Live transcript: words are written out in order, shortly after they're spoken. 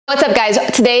What's up, guys?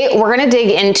 Today we're gonna dig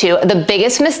into the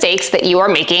biggest mistakes that you are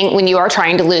making when you are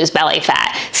trying to lose belly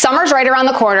fat. Summer's right around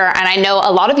the corner, and I know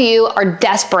a lot of you are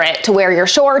desperate to wear your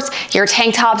shorts, your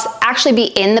tank tops, actually be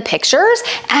in the pictures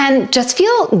and just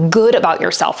feel good about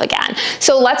yourself again.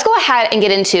 So let's go ahead and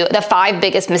get into the 5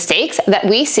 biggest mistakes that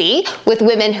we see with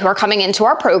women who are coming into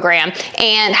our program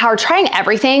and how are trying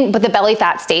everything, but the belly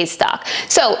fat stays stuck.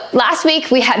 So last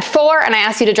week we had 4, and I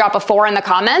asked you to drop a 4 in the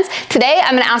comments. Today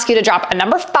I'm gonna ask you to drop a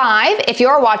number 5 if you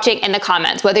are watching in the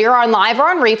comments, whether you're on live or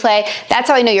on replay. That's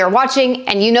how I know you're watching,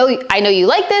 and I know you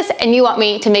like this and you want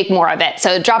me to make more of it.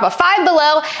 So drop a 5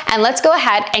 below and let's go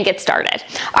ahead and get started.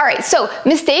 All right, so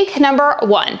mistake number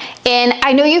 1, and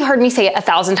I know you've heard me say it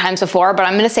 1,000 times before, but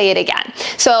I'm gonna say it again.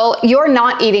 So you're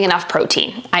not eating enough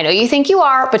protein. I know you think you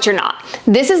are, but you're not.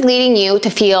 This is leading you to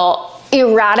feel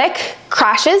erratic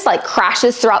crashes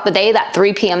throughout the day, that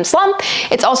 3 p.m. slump.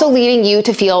 It's also leading you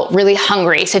to feel really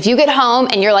hungry. So if you get home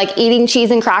and you're like eating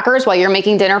cheese and crackers while you're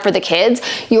making dinner for the kids,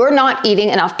 you're not eating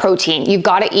enough protein. You've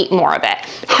got to eat more of it.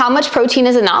 How much protein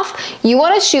is enough? You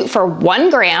want to shoot for 1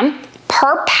 gram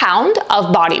per pound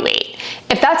of body weight.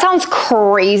 If that sounds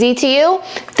crazy to you,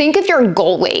 think of your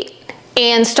goal weight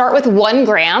and start with 1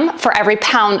 gram for every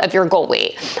pound of your goal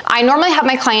weight. I normally have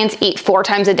my clients eat 4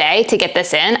 times a day to get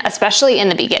this in, especially in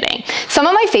the beginning. Some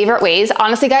of my favorite ways,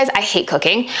 honestly guys, I hate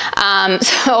cooking.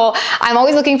 So I'm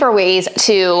always looking for ways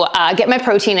to get my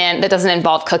protein in that doesn't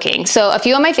involve cooking. So a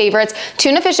few of my favorites,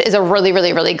 tuna fish is a really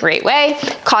great way.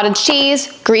 Cottage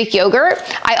cheese, Greek yogurt.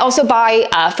 I also buy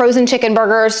frozen chicken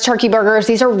burgers, turkey burgers.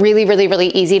 These are really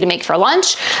easy to make for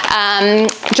lunch.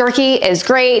 Jerky is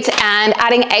great, and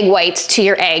adding egg whites to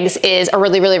your eggs is a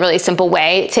really simple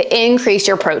way to increase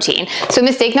your protein. So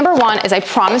mistake number 1 is I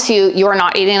promise you are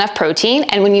not eating enough protein,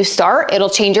 and when you start, it'll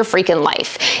change your freaking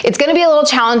life. It's gonna be a little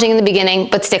challenging in the beginning,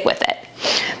 but stick with it.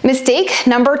 Mistake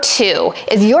number 2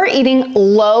 is you're eating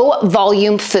low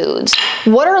volume foods.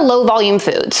 What are low volume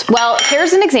foods? Well,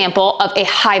 here's an example of a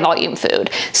high volume food.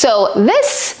 So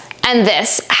this and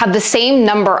this have the same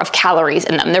number of calories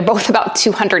in them. They're both about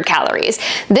 200 calories.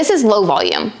 This is low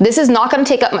volume. This is not gonna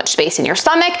take up much space in your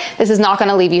stomach. This is not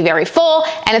gonna leave you very full,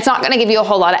 and it's not gonna give you a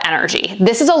whole lot of energy.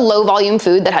 This is a low volume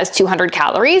food that has 200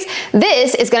 calories.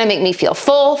 This is gonna make me feel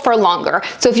full for longer.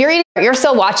 So if you're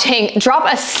still watching,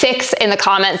 drop a 6 in the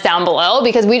comments down below,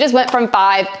 because we just went from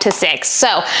 5 to 6.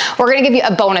 So we're gonna give you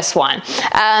a bonus one.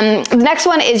 The next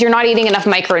one is you're not eating enough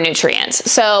micronutrients.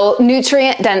 So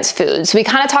nutrient dense foods. We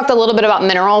kind of talked a little bit about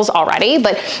minerals already,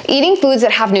 but eating foods that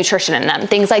have nutrition in them,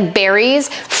 things like berries,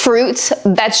 fruits,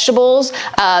 vegetables,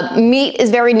 meat is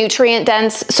very nutrient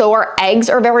dense, so our eggs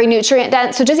are very nutrient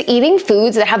dense. So just eating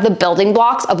foods that have the building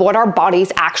blocks of what our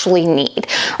bodies actually need,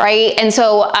 right? And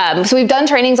so, so we've done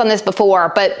trainings on this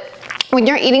before, but when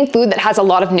you're eating food that has a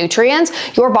lot of nutrients,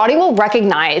 your body will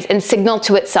recognize and signal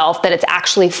to itself that it's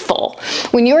actually full.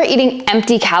 When you're eating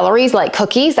empty calories like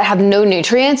cookies that have no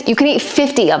nutrients, you can eat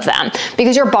 50 of them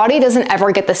because your body doesn't ever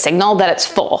get the signal that it's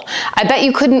full. I bet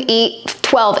you couldn't eat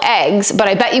 12 eggs, but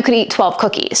I bet you could eat 12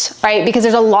 cookies, right? Because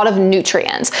there's a lot of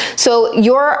nutrients. So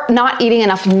you're not eating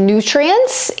enough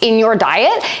nutrients in your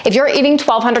diet. If you're eating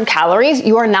 1,200 calories,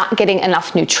 you are not getting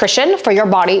enough nutrition for your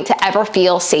body to ever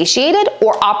feel satiated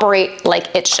or operate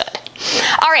like it should.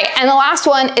 All right, and the last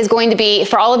one is going to be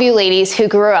for all of you ladies who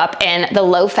grew up in the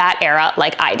low-fat era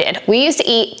like I did. We used to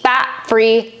eat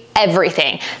fat-free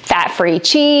everything. Fat-free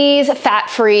cheese,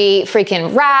 fat-free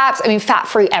freaking wraps. I mean,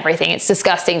 fat-free everything. It's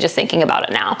disgusting just thinking about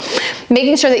it now.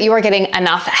 Making sure that you are getting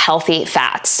enough healthy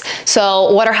fats.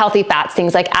 So what are healthy fats?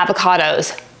 Things like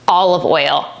avocados, olive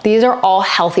oil. These are all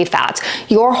healthy fats.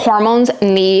 Your hormones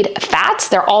need fats.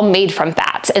 They're all made from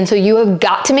fats. And so you have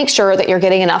got to make sure that you're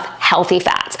getting enough healthy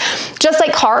fats. Just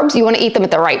like carbs, you want to eat them at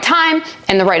the right time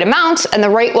and the right amounts and the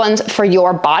right ones for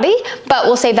your body, but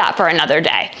we'll save that for another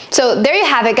day. So there you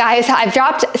have it, guys. I've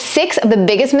dropped 6 of the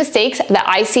biggest mistakes that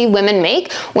I see women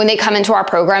make when they come into our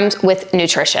programs with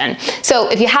nutrition. So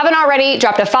if you haven't already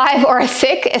dropped a 5 or a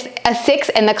 6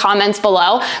 in the comments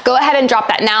below, go ahead and drop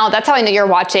that now. That's how I know you're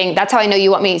watching. That's how I know you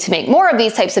want me to make more of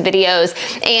these types of videos.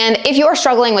 And if you're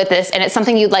struggling with this and it's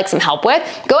something you'd like some help with,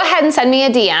 go ahead and send me a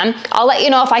DM. I'll let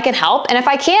you know if I can help. And if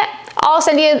I can't, I'll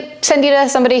send you to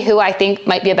somebody who I think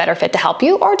might be a better fit to help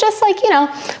you, or just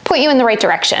point you in the right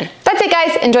direction. That's it,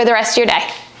 guys. Enjoy the rest of your day.